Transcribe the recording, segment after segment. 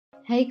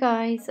Hey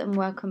guys, and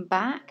welcome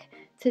back.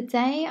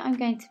 Today I'm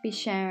going to be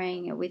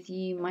sharing with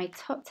you my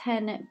top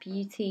 10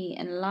 beauty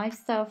and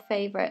lifestyle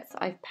favorites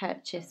I've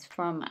purchased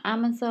from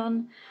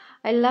Amazon.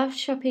 I love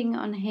shopping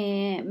on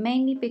here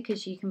mainly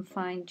because you can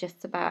find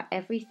just about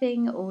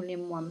everything all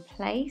in one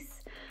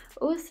place.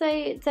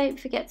 Also, don't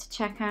forget to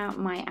check out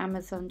my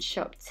Amazon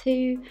shop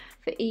too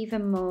for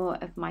even more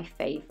of my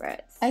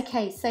favorites.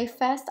 Okay, so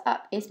first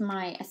up is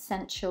my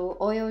essential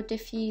oil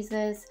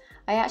diffusers.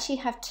 I actually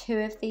have two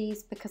of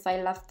these because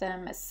I love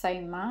them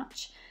so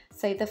much.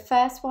 So the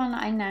first one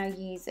I now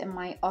use in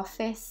my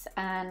office,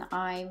 and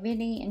I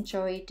really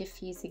enjoy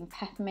diffusing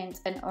peppermint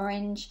and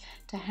orange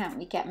to help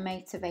me get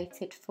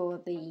motivated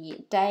for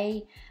the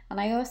day. And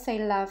I also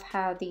love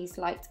how these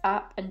light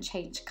up and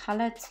change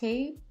colour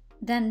too.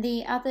 Then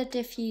the other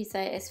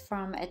diffuser is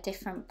from a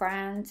different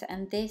brand,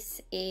 and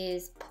this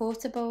is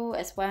portable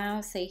as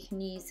well, so you can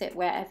use it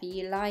wherever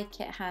you like.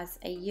 It has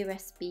a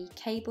USB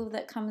cable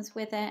that comes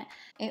with it.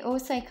 It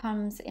also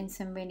comes in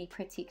some really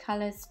pretty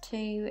colours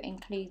too,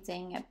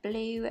 including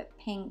blue,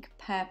 pink,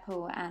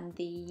 purple and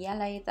the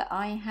yellow that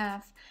I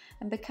have.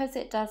 And because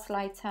it does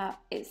light up,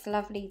 it's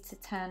lovely to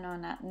turn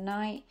on at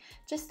night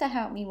just to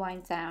help me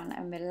wind down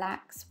and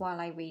relax while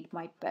I read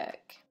my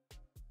book.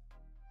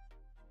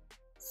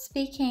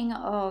 Speaking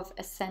of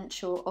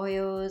essential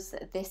oils,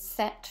 this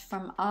set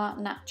from Art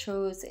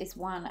Naturals is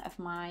one of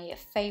my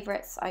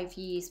favourites I've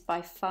used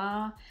by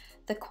far.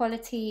 The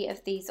quality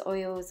of these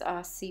oils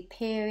are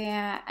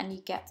superior, and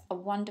you get a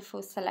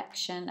wonderful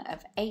selection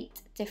of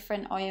 8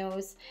 different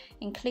oils,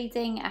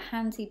 including a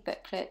handy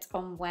booklet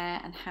on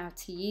where and how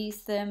to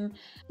use them.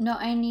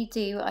 Not only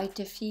do I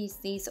diffuse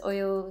these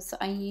oils,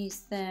 I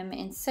use them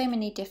in so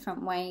many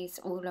different ways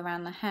all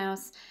around the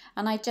house,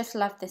 and I just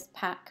love this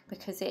pack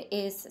because it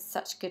is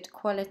such good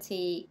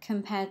quality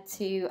compared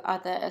to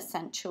other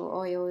essential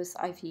oils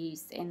I've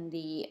used in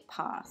the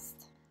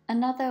past.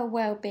 Another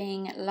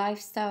well-being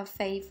lifestyle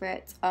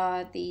favourite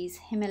are these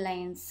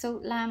Himalayan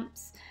salt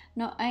lamps.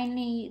 Not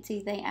only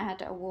do they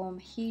add a warm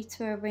hue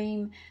to a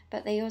room,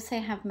 but they also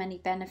have many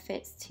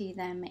benefits to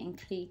them,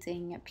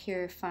 including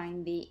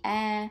purifying the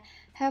air,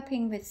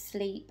 helping with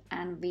sleep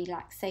and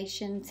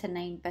relaxation, to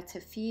name but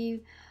a few.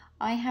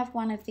 I have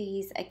one of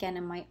these again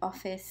in my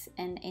office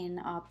and in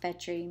our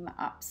bedroom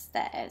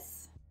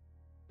upstairs.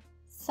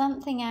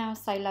 Something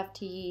else I love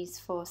to use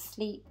for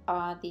sleep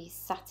are these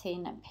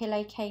satin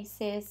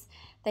pillowcases.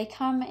 They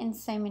come in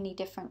so many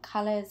different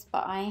colours,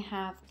 but I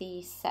have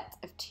the set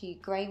of 2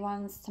 grey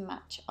ones to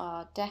match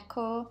our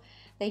decor.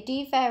 They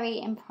do vary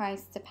in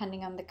price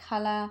depending on the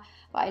colour,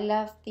 but I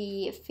love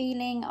the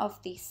feeling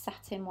of these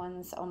satin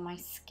ones on my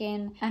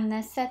skin, and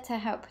they're said to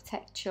help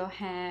protect your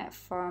hair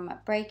from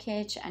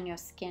breakage and your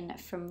skin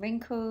from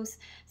wrinkles,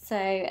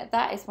 so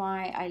that is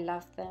why I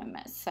love them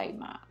so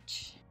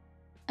much.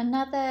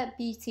 Another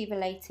beauty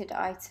related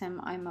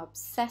item I'm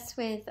obsessed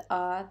with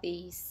are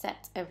the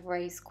set of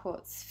rose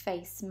quartz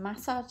face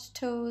massage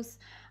tools.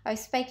 I've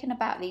spoken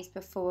about these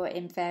before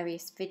in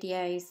various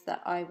videos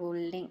that I will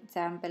link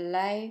down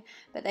below,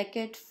 but they're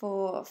good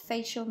for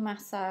facial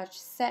massage,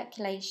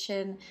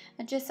 circulation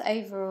and just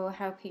overall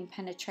helping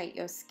penetrate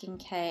your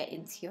skincare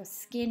into your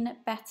skin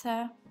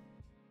better.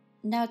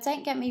 Now,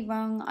 don't get me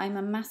wrong, I'm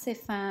a massive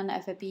fan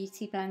of a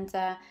beauty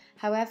blender.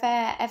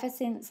 However, ever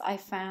since I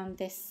found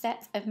this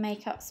set of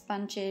makeup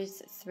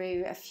sponges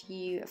through a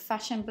few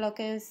fashion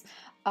bloggers,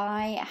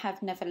 I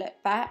have never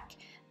looked back.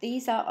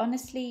 These are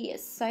honestly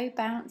so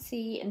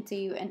bouncy and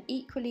do an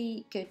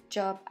equally good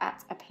job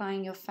at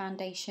applying your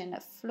foundation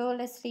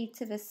flawlessly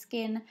to the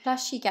skin.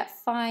 Plus you get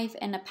 5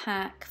 in a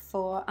pack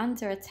for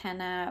under a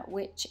tenner,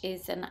 which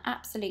is an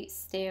absolute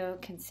steal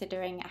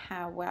considering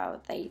how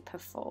well they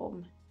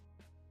perform.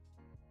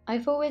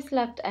 I've always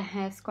loved a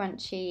hair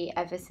scrunchie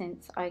ever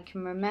since I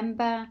can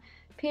remember,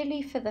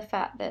 purely for the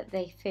fact that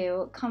they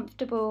feel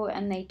comfortable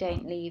and they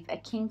don't leave a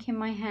kink in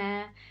my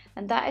hair,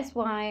 and that is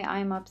why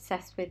I'm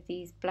obsessed with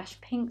these blush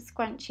pink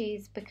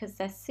scrunchies, because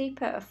they're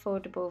super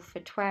affordable for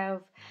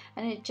 12,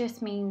 and it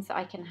just means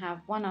I can have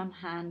one on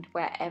hand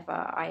wherever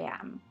I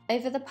am.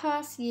 Over the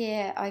past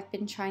year I've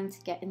been trying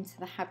to get into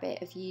the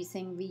habit of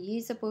using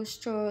reusable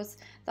straws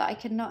that I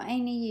can not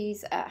only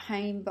use at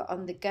home but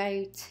on the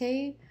go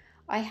too.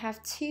 I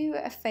have 2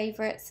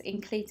 favourites,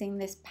 including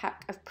this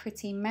pack of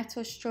pretty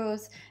metal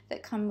straws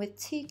that come with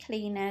 2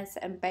 cleaners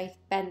and both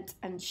bent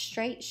and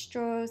straight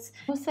straws.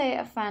 Also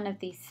a fan of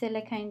these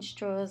silicone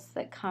straws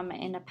that come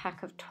in a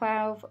pack of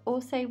 12,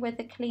 also with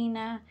a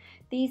cleaner.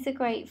 These are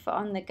great for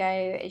on the go,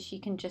 as you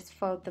can just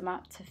fold them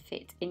up to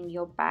fit in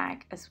your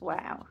bag as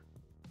well.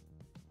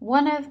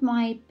 One of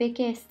my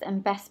biggest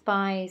and best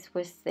buys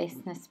was this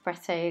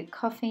Nespresso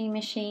coffee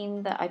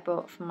machine that I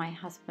bought from my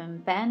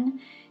husband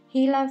Ben.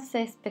 He loves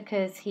this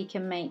because he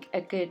can make a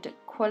good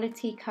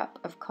quality cup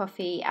of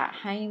coffee at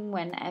home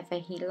whenever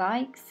he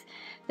likes.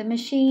 The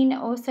machine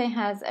also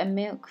has a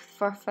milk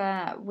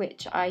frother,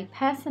 which I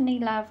personally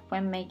love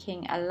when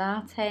making a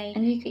latte,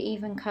 and you can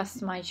even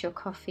customize your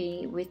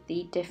coffee with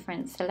the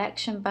different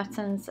selection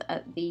buttons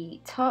at the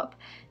top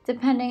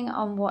depending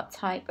on what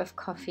type of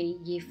coffee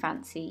you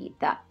fancy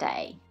that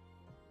day.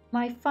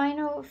 My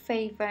final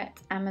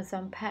favourite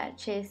Amazon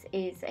purchase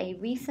is a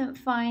recent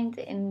find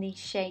in the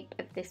shape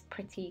of this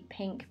pretty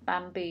pink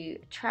bamboo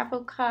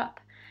travel cup.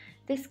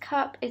 This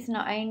cup is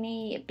not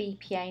only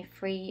BPA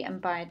free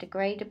and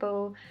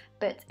biodegradable,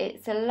 but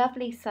it's a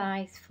lovely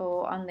size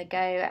for on the go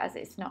as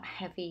it's not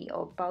heavy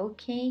or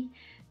bulky.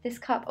 This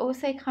cup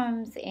also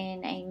comes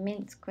in a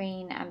mint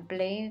green and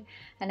blue,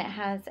 and it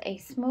has a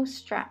small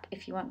strap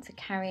if you want to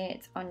carry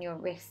it on your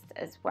wrist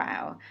as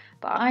well.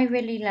 But I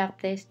really love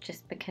this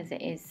just because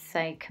it is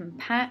so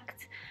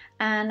compact.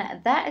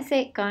 And that is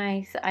it,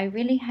 guys. I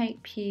really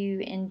hope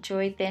you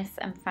enjoyed this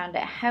and found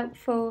it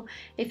helpful.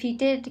 If you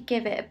did,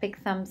 give it a big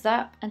thumbs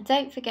up, and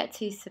don't forget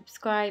to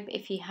subscribe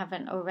if you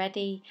haven't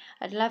already.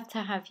 I'd love to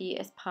have you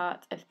as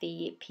part of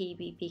the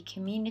PBB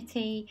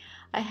community.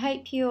 I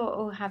hope you're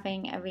all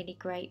having a really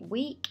great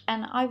week,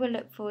 and I will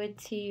look forward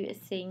to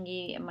seeing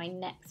you in my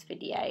next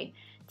video.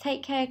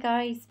 Take care,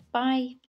 guys. Bye.